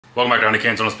Welcome back to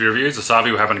OnlyCans Honest Beer Reviews.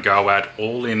 Asavi, we're having a go at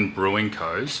All In Brewing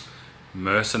Co.'s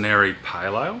Mercenary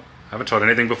Pale Ale. I haven't tried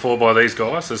anything before by these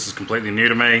guys. This is completely new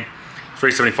to me.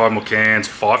 375 ml cans,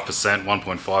 5%,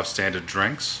 1.5 standard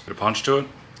drinks. Bit of punch to it.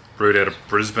 Brewed out of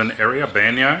Brisbane area,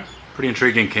 Banyo. Pretty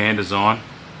intriguing can design.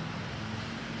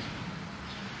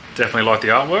 Definitely like the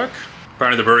artwork.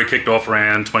 Apparently the brewery kicked off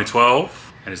around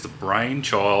 2012 and is the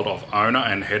brainchild of owner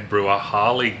and head brewer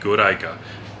Harley Goodacre.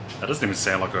 That doesn't even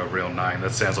sound like a real name.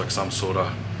 That sounds like some sort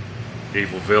of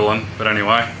evil villain. But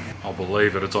anyway, I'll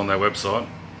believe it. It's on their website.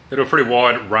 They do a pretty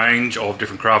wide range of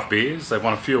different craft beers. They've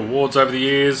won a few awards over the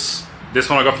years.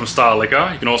 This one I got from Star Liquor.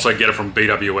 You can also get it from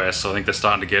BWS. So I think they're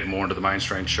starting to get more into the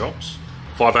mainstream shops.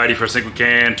 $5.80 for a single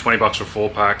can, 20 bucks for a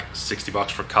 4-pack, 60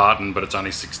 bucks for a carton, but it's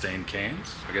only 16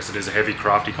 cans. I guess it is a heavy,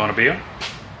 crafty kind of beer.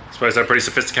 I suppose they have a pretty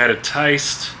sophisticated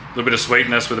taste. A little bit of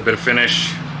sweetness with a bit of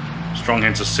finish. Strong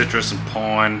hints of citrus and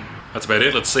pine. That's about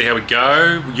it. Let's see how we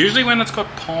go. Usually when it's got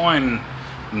pine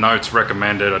notes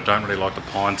recommended, I don't really like the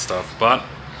pine stuff, but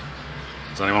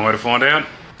there's only one way to find out.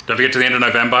 Don't forget, to the end of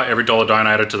November, every dollar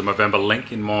donated to the November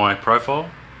link in my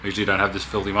profile. I usually don't have this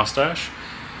filthy mustache.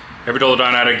 Every dollar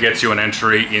donated gets you an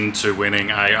entry into winning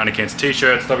a OnlyCans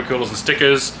t-shirt, stubby coolers and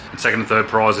stickers. And second and third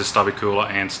prize is stubby cooler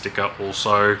and sticker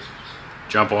also.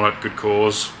 Jump on it, good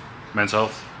cause, men's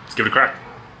health. Let's give it a crack.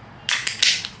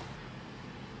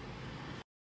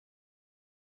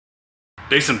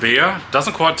 Decent beer.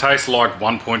 Doesn't quite taste like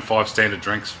 1.5 standard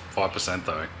drinks, 5%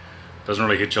 though. Doesn't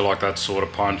really hit you like that sort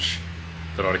of punch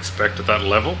that I'd expect at that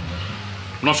level.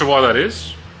 I'm not sure why that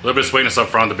is. A little bit of sweetness up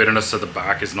front, the bitterness at the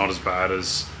back is not as bad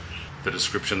as the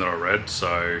description that I read,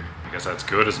 so I guess that's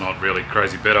good. It's not really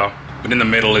crazy bitter. But in the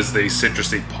middle is the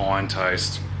citrusy pine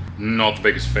taste. Not the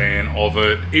biggest fan of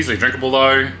it. Easily drinkable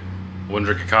though. I wouldn't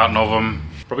drink a carton of them.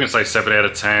 Probably gonna say 7 out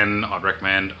of 10. I'd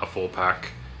recommend a 4-pack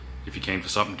if you're keen for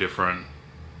something different,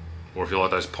 or if you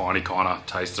like those piney kind of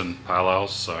tasting pale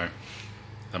ales, so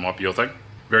that might be your thing.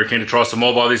 Very keen to try some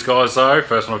more by these guys though.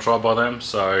 First one I've tried by them,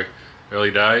 so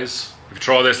early days. If you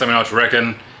try this, let me know what you reckon.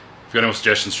 If you've got any more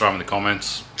suggestions, throw them in the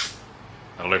comments.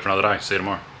 That'll do for another day. See you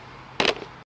tomorrow.